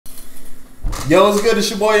Yo, what's good? It's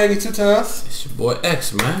your boy Yankee 2 times. It's your boy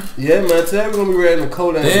X, man. Yeah, man. Today we're gonna be reading the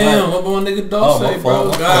Kodak. Damn, what my nigga Dose say, bro?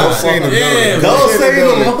 Don't say the building. Don't say the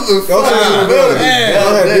motherfucker. Don't say the building. Go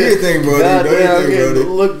ahead, do your thing, bro. Do your thing,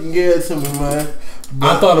 bro. Look good to me, man.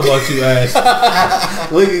 I thought about you,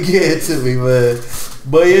 Ash. Look good to me, man.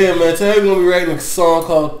 But yeah, man. Today we're gonna be writing a song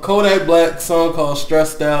called Kodak Black. Song called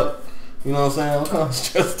Stressed Out. You know what I'm saying? I'm kind of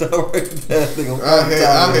stressed out right now.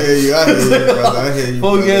 I hear you, brother. I hear you.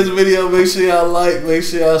 Before we get this video, make sure y'all like, make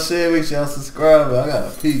sure y'all share, make sure y'all subscribe. I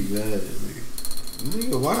got a peek, man.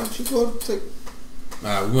 Nigga, why don't you go take...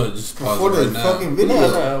 Alright, we gonna just pause before it right the now. fucking video.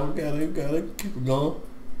 Nah, we gotta keep it going.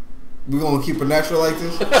 We gonna keep it natural like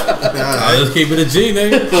this? Nah, let's keep it a G,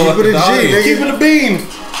 nigga. Keep it a G, nigga. Keep it a bean.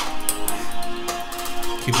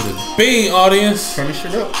 Keep it a bean, audience. Turn this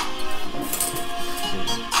shit up.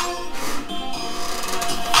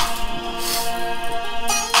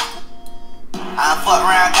 I fuck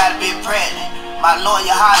around, gotta be pregnant. My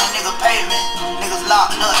lawyer hired a nigga payment. Niggas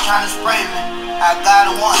locked up trying to spray me. I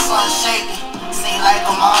gotta want something shaky. Seem like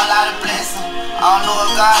I'm all out of blessing. I don't know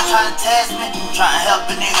if God trying to test me. Trying to help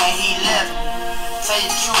a nigga and he left me. Tell you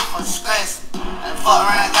the truth, I'm stressed. And fuck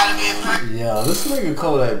around, gotta be pregnant. Yeah, this nigga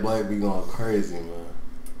Kodak Black be going crazy, man.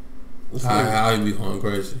 How you be going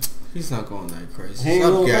crazy? He's not going that crazy. He ain't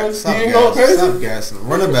going crazy? Stop He ain't going crazy? Stop gassing.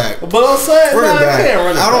 Run it back. But I'm saying, Run it back. I can't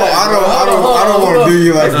run it back. I don't want to do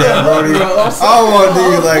you like that, Brody. I don't want to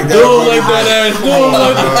do you like that. Do him like that, Ash. Do him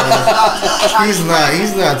like that.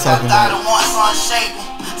 He's not talking I gotta about it. want something shaky.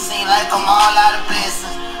 Seem like I'm all out of blessings.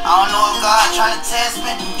 I don't know if God trying to test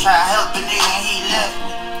me. Try to help a nigga and he left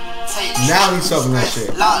me. Tell you the Now truth, he's talking that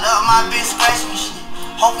shit. Locked up my bitch scratching me shit.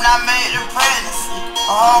 Hoping I made the pregnancy.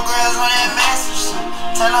 My homegirls on that message shit.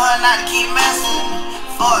 Telling her not to keep messing with me.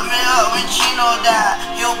 Fucked me up when Chino died.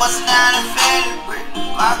 You bustin' down and fed it brick.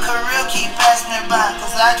 My career keep passing me by,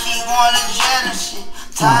 cause I keep going to jail and shit.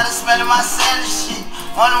 Tired of smelling my scent and shit.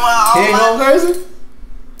 Wonder where all He ain't going crazy?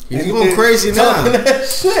 He's going crazy now.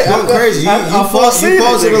 Shit. Going crazy. You paused it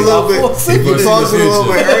a little bit. You paused it a little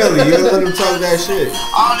bit early. You didn't let him talk that shit.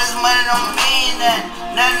 All this money don't mean that.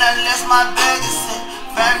 Nothing unless my bag is set.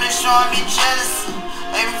 Family showing me jealousy.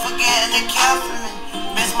 Baby forgetting to care for me.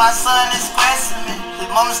 Miss my son is stressing me.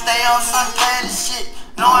 His mama stay on some petty shit.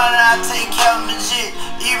 Knowing that I take care of my shit.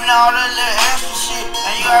 Even all the little extra shit.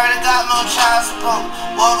 And you already got no child support.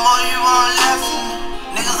 What more you want left for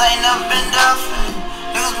me? Niggas ain't never been there for me.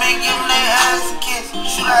 Niggas been giving their ass a kiss.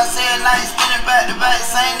 Should I say a night spinning back to back?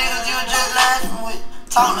 Same niggas you were just laughing with.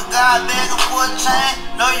 Talk to God, begging for a change.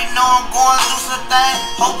 Know you know I'm going through some things.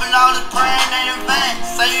 Hoping all this praying ain't in vain.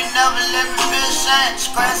 Say you never let me feel ashamed.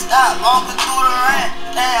 Stressed out, walking through the rain.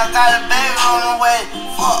 Damn, I got a baby on the way.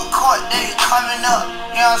 Fuck court date coming up.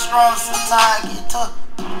 Yeah, I'm strong, sometimes I get tough.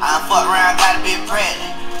 I fuck around, gotta be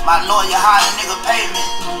pregnant. My lawyer hired a nigga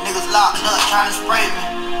payment. Niggas locked up trying to spray me.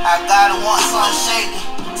 I gotta want something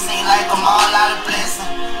shaky. Seem like I'm all out of blessing.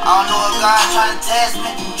 I don't know if God trying to test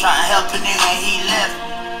me. Trying to help a nigga and he left me.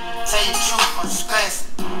 Tell you the truth, I'm stressed.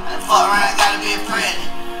 And fuck around, gotta be pregnant.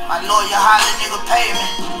 My lawyer hired a nigga payment.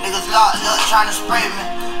 Niggas locked up trying to spray me.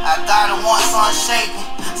 I gotta want something shaky.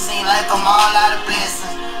 Seem like I'm all out of blessings.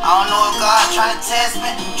 I don't know if God trying to test me.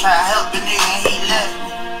 Try to help a nigga and he left me.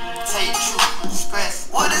 Tell you the truth, I'm stressed.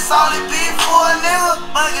 What it's all it be for a nigga?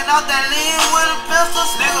 Bugging out that lean with a pistol.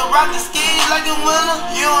 Nigga rockin' skis like a winner.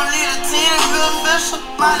 You don't need a team to be official.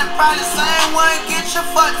 Mine probably the same way. Get your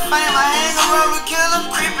fuck the fame. I hang around with killer.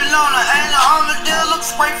 Creeping on an ain't an armadillo.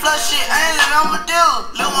 Spray flush shit, ain't an armadillo.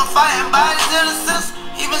 Little one fighting bodies in the system.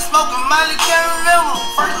 He been smoking Molly, can't remember.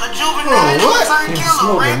 First a juvenile, what? turn He killer.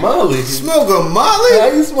 smoking Molly. Smoking Molly?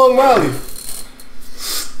 How you smoke Molly?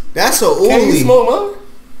 That's a Can you oolie. smoke Molly?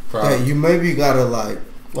 Yeah, you maybe gotta like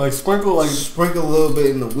sprinkle sprinkle a little bit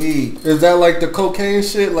in the weed. Is that like the cocaine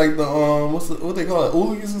shit? Like the what they call it?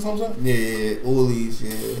 Oolies or something? Yeah, oolies.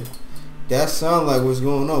 Yeah, that sound like what's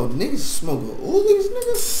going on. Niggas smoking oolies,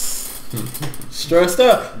 niggas. Stressed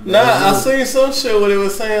out. Nah, I seen some shit where they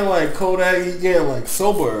was saying like Kodak he getting like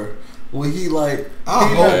sober. When he like,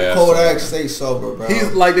 I hope Kodak stay sober, bro.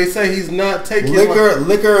 He's like they say he's not taking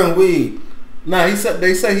liquor and weed. Nah,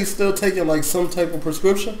 they say he's still taking like some type of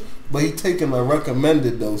prescription, but he taking a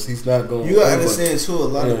recommended dose. He's not going. You gotta understand too. A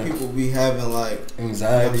lot of people be having like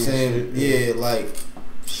anxiety. You know what I'm saying, shit, like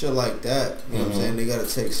shit like that. You know what I'm saying? They gotta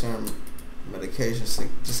take certain medications to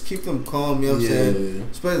just keep them calm. You know what I'm saying?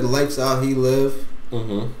 Especially the lifestyle he live.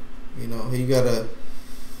 You know, he gotta,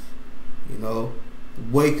 you know,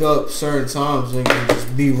 wake up certain times and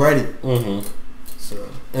just be ready. So.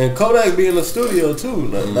 And Kodak be in the studio too.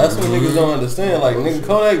 Like, that's what niggas don't understand. Like nigga,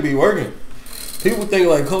 Kodak be working. People think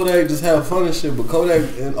like Kodak just have fun and shit, but Kodak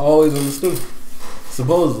is always in the studio.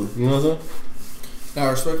 Supposedly, you know what I'm saying? Nah,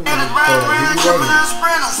 respect him on the Niggas Kodak. run, He be jumping working. on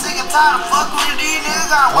sprinter. Sick and tired of fucking with these niggas.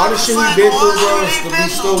 Got All the shit he been through, bro, is to be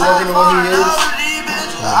still working on what he is.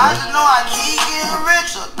 I just know I keep getting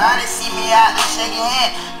richer. Now they see me out there shaking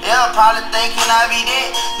hand. They'll probably thinking I be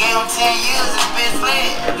dead. Gave them 10 years and bitch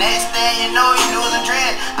fled. Next thing you know, you losing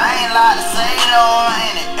dread. I ain't like to say though,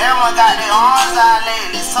 ain't it? Everyone got their arms out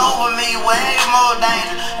lately. Sober me way more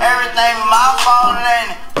dangerous. Everything my fault,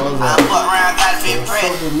 ain't it? I fuck around, gotta be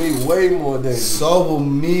pregnant. Sober me way more dangerous. Sober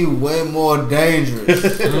me way more dangerous.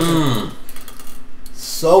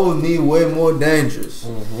 Sober me way more dangerous.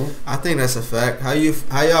 I think that's a fact. How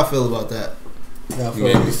y'all feel about that? Yeah, I feel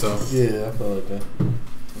Maybe like, so. yeah, I feel like that.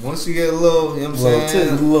 Once you get a little, you know what I'm saying?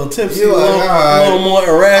 A little tipsy, You a like, alright. little more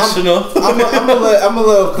irrational. I'm gonna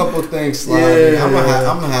let a couple things slide. Yeah. I'm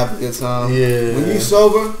gonna have a good time. Yeah. When you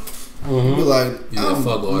sober, you be like, Yeah,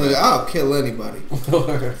 fuck all that. I'll kill anybody for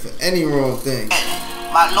any wrong thing.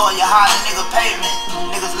 My lawyer holler, nigga pay me.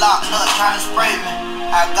 Niggas locked up trying to spray me.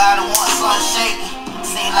 I gotta want something shaky.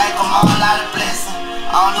 Seem like I'm all out of blessing.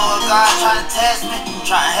 I don't know if God trying to test me.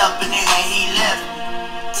 Trying to help a nigga and he left me.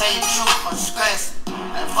 Tell you the truth, I'm stressing.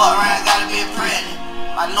 And fuck around, gotta be pregnant.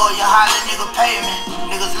 My lawyer holler, nigga pay me.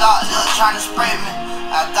 Niggas locked up trying to spray me.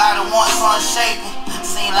 I gotta want something shaky.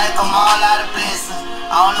 Seem like I'm all out of blessing.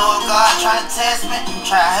 I don't know if God trying to test me.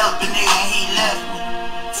 Try to help a nigga and he left me.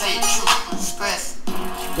 Tell you the truth, I'm stressing.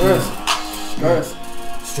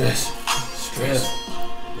 Stress.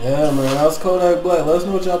 Yeah, man, that was Kodak Black. Let us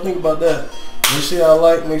know what y'all think about that. Make sure y'all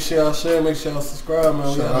like, make sure y'all share, make sure y'all subscribe,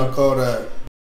 man. Shout out Kodak.